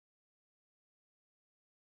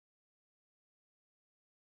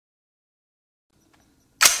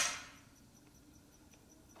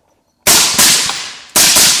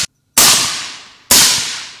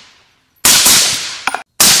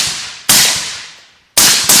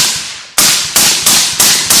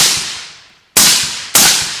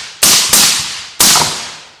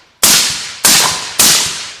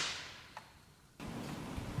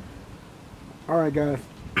Alright guys,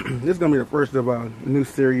 this is going to be the first of a new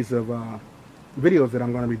series of videos that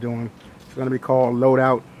I'm going to be doing. It's going to be called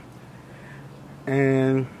Loadout,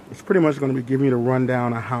 and it's pretty much going to be giving you the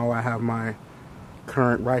rundown of how I have my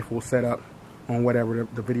current rifle set up on whatever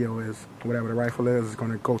the video is. Whatever the rifle is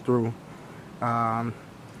going to go through the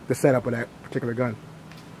setup of that particular gun.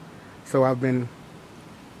 So I've been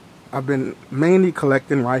mainly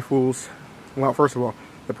collecting rifles. Well, first of all,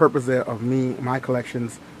 the purpose of my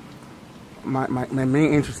collections, my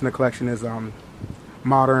main interest in the collection is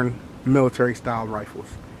modern military style rifles.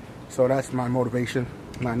 So that's my motivation,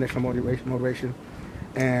 my initial motivation.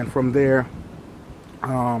 And from there,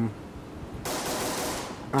 once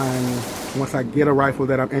I get a rifle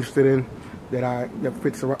that I'm interested in, that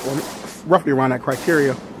fits roughly around that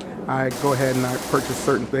criteria, I go ahead and I purchase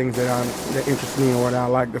certain things that interest me or that I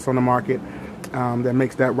like that's on the market, that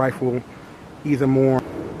makes that rifle either more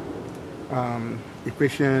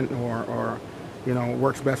efficient or you know,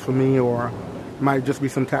 works best for me, or might just be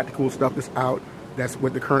some tactical stuff that's out, that's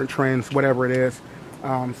with the current trends, whatever it is.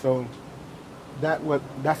 So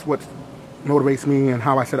that's what motivates me and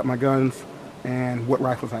how I set up my guns and what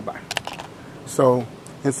rifles I buy. So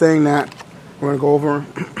in saying that, we're gonna go over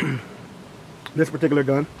this particular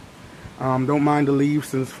gun. Don't mind the leaves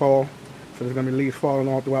since fall, so there's gonna be leaves falling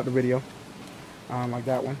all throughout the video, like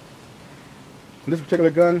that one. And this particular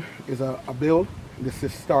gun is a build. This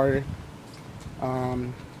is started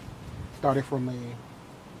from a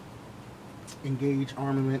Engage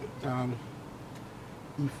Armament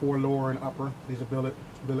E4 lower and upper. These are billet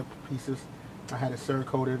pieces. I had it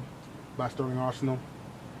Cerakoted by Sterling Arsenal.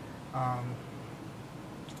 I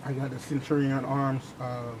got the Centurion Arms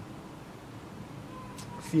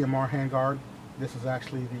CMR handguard. This is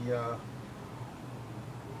actually the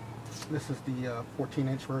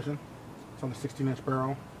 14-inch version. It's on the 16-inch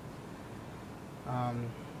barrel.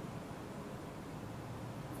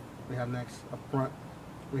 We have next up front,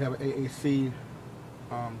 we have an AAC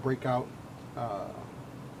breakout. I'm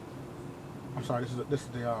sorry, this is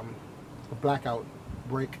the blackout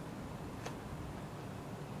break.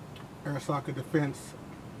 Arasaka Defense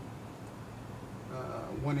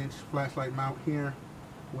 1-inch flashlight mount here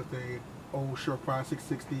with a old Surefire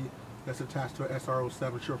 660 that's attached to an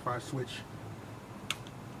SR07 Surefire switch.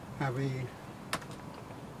 Have a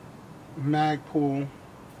Magpul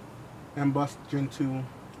M-Bus Gen 2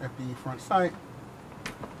 at the front sight.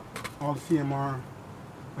 All the CMR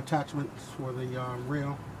attachments for the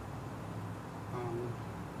rail.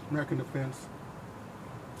 American Defense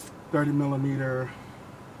 30mm,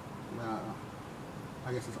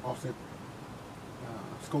 I guess it's offset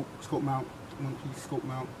scope mount, one-piece scope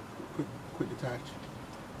mount, quick detach.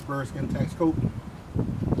 Burst intact scope,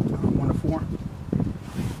 1-4.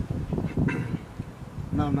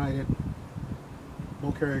 Non-knighted,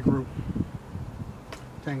 bow carrier group,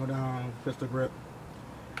 tango down, pistol grip,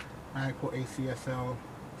 Magpul ACSL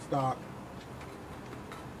stock,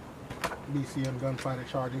 BCM gunfighter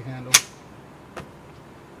charging handle.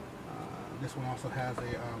 This one also has a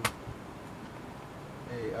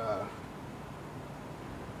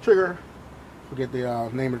trigger. Forget the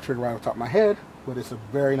name of the trigger right off the top of my head, but it's a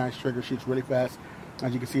very nice trigger. Shoots really fast,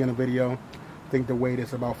 as you can see in the video. I think the weight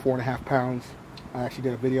is about 4.5 pounds. I actually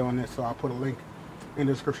did a video on this, so I'll put a link in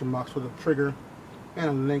the description box for the trigger and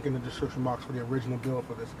a link in the description box for the original build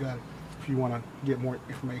for this gun if you want to get more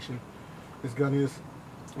information. This gun is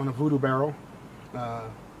on a voodoo barrel,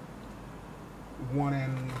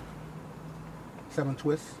 1-7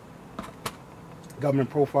 twists, government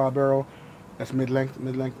profile barrel. That's mid-length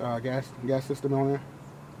gas system on there.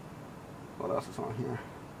 What else is on here?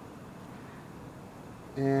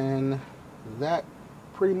 And that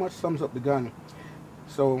pretty much sums up the gun.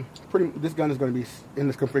 So this gun is going to be in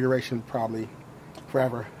this configuration probably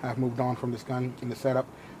forever. I've moved on from this gun in the setup,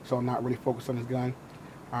 so I'm not really focused on this gun.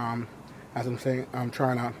 As I'm saying, I'm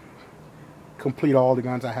trying to complete all the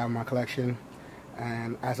guns I have in my collection,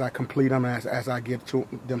 and as I complete them, as I get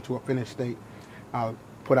them to a finished state, I'll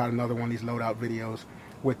put out another one of these loadout videos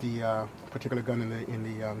with the particular gun in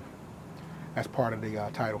the as part of the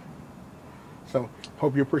title. So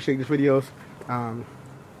hope you appreciate these videos.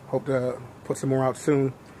 Hope to put some more out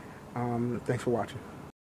soon. Thanks for watching.